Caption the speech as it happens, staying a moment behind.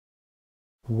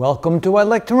Welcome to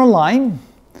iLecture Online.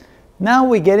 Now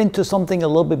we get into something a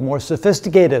little bit more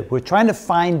sophisticated. We're trying to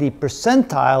find the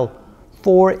percentile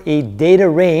for a data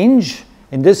range.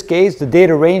 In this case, the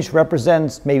data range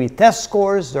represents maybe test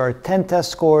scores. There are 10 test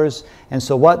scores. And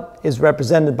so what is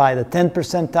represented by the 10th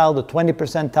percentile, the 20th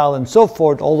percentile, and so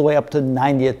forth, all the way up to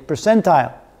 90th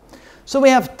percentile. So we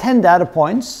have 10 data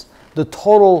points. The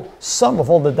total sum of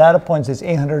all the data points is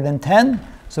 810.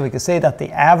 So we can say that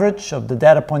the average of the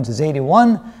data points is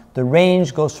 81. The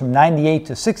range goes from 98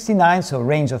 to 69, so a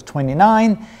range of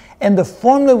 29. And the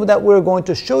formula that we're going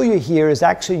to show you here is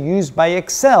actually used by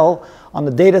Excel on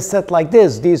a data set like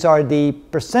this. These are the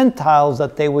percentiles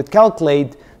that they would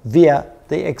calculate via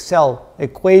the Excel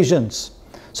equations.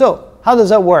 So how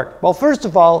does that work? Well, first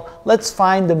of all, let's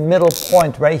find the middle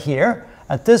point right here.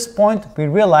 At this point, we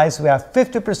realize we have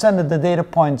 50% of the data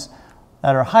points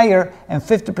that are higher and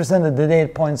 50% of the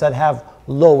data points that have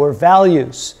lower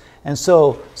values. And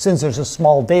so since there's a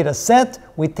small data set,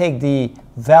 we take the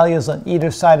values on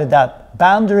either side of that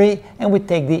boundary and we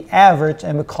take the average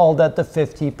and we call that the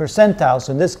 50 percentile.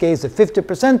 So in this case, the 50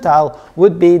 percentile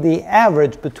would be the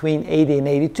average between 80 and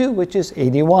 82, which is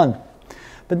 81.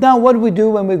 But now what do we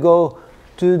do when we go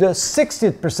to the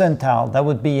 60th percentile? That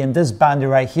would be in this boundary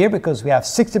right here, because we have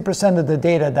 60% of the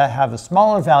data that have a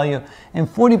smaller value and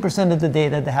 40% of the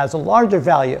data that has a larger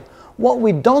value. What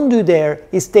we don't do there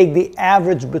is take the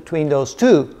average between those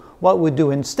two. What we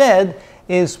do instead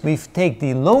is we take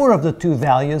the lower of the two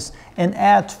values and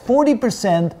add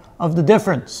 40% of the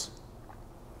difference.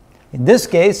 In this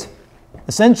case,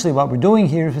 essentially what we're doing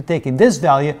here is we're taking this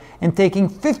value and taking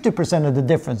 50% of the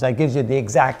difference. That gives you the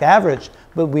exact average.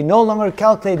 But we no longer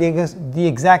calculate the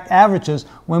exact averages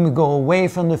when we go away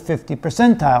from the 50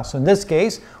 percentile. So in this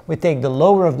case, we take the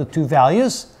lower of the two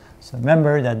values. So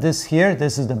remember that this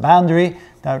is the boundary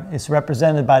that is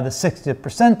represented by the 60th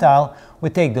percentile. We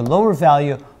take the lower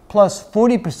value plus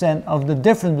 40% of the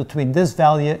difference between this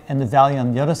value and the value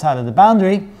on the other side of the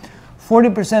boundary.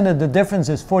 40% of the difference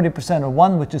is 40% of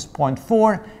 1, which is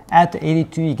 0.4. Add to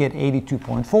 82, you get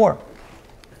 82.4.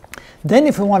 Then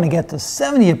if we want to get the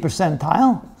 70th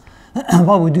percentile,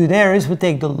 what we do there is we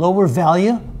take the lower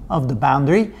value of the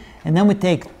boundary, and then we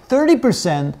take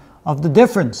 30% of the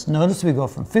difference. Notice we go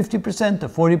from 50% to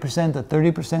 40% to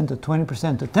 30% to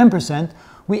 20% to 10%.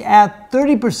 We add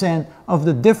 30% of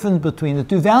the difference between the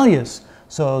two values.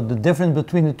 So the difference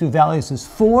between the two values is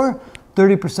 4.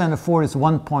 30% of 4 is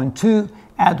 1.2.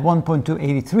 Add 1.2,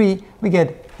 83. We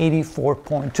get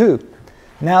 84.2.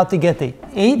 Now to get the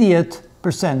 80th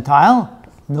percentile,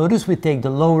 notice we take the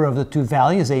lower of the two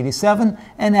values, 87,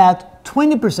 and add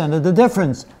 20% of the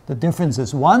difference. The difference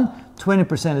is 1.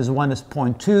 20% is 1 is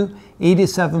 0.2.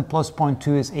 87 plus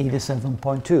 0.2 is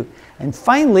 87.2. And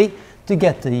finally, to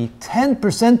get the 10th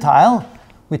percentile,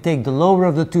 we take the lower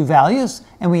of the two values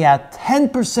and we add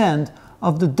 10%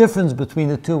 of the difference between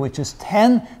the two, which is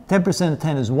 10. 10% of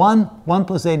 10 is 1. 1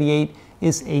 plus 88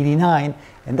 is 89.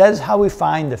 And that is how we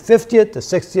find the 50th, the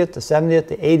 60th, the 70th,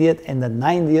 the 80th, and the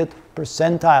 90th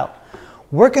percentile.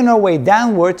 Working our way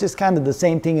downwards is kind of the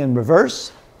same thing in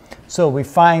reverse. So we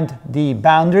find the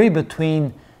boundary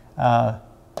between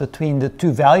the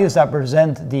two values that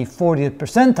represent the 40th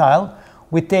percentile.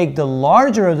 We take the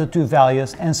larger of the two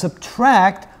values and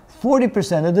subtract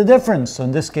 40% of the difference. So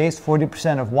in this case,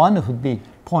 40% of 1 would be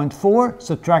 0.4.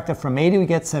 Subtracted from 80, we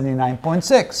get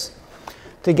 79.6.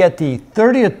 To get the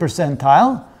 30th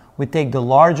percentile, we take the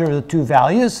larger of the two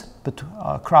values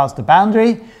across the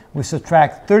boundary. We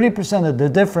subtract 30% of the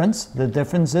difference. The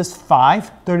difference is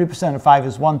 5. 30% of 5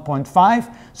 is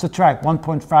 1.5. Subtract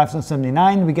 1.5 from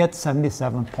 79, we get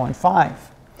 77.5.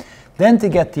 Then to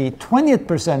get the 20th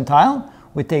percentile,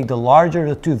 we take the larger of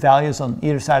the two values on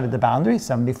either side of the boundary,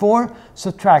 74.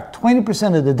 Subtract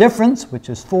 20% of the difference, which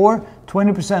is 4.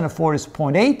 20% of 4 is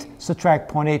 0.8. Subtract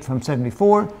 0.8 from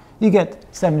 74, you get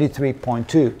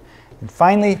 73.2. And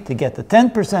finally, to get the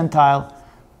 10th percentile,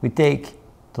 we take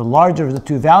the larger of the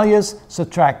two values,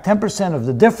 subtract 10% of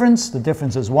the difference. The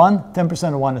difference is 1.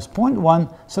 10% of 1 is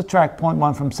 0.1. Subtract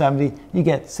 0.1 from 70, you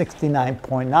get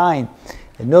 69.9.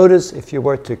 And notice if you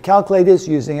were to calculate this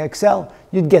using Excel,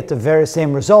 you'd get the very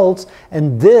same results.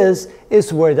 And this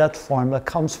is where that formula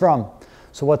comes from.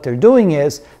 So what they're doing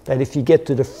is that if you get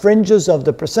to the fringes of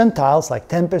the percentiles, like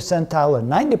 10 percentile or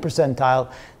 90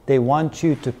 percentile, they want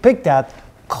you to pick that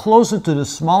closer to the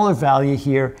smaller value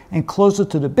here and closer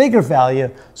to the bigger value,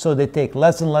 so they take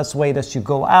less and less weight as you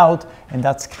go out, and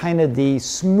that's kind of the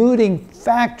smoothing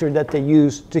factor that they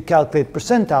use to calculate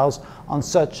percentiles on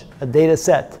such a data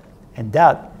set. And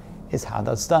that is how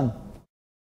that's done.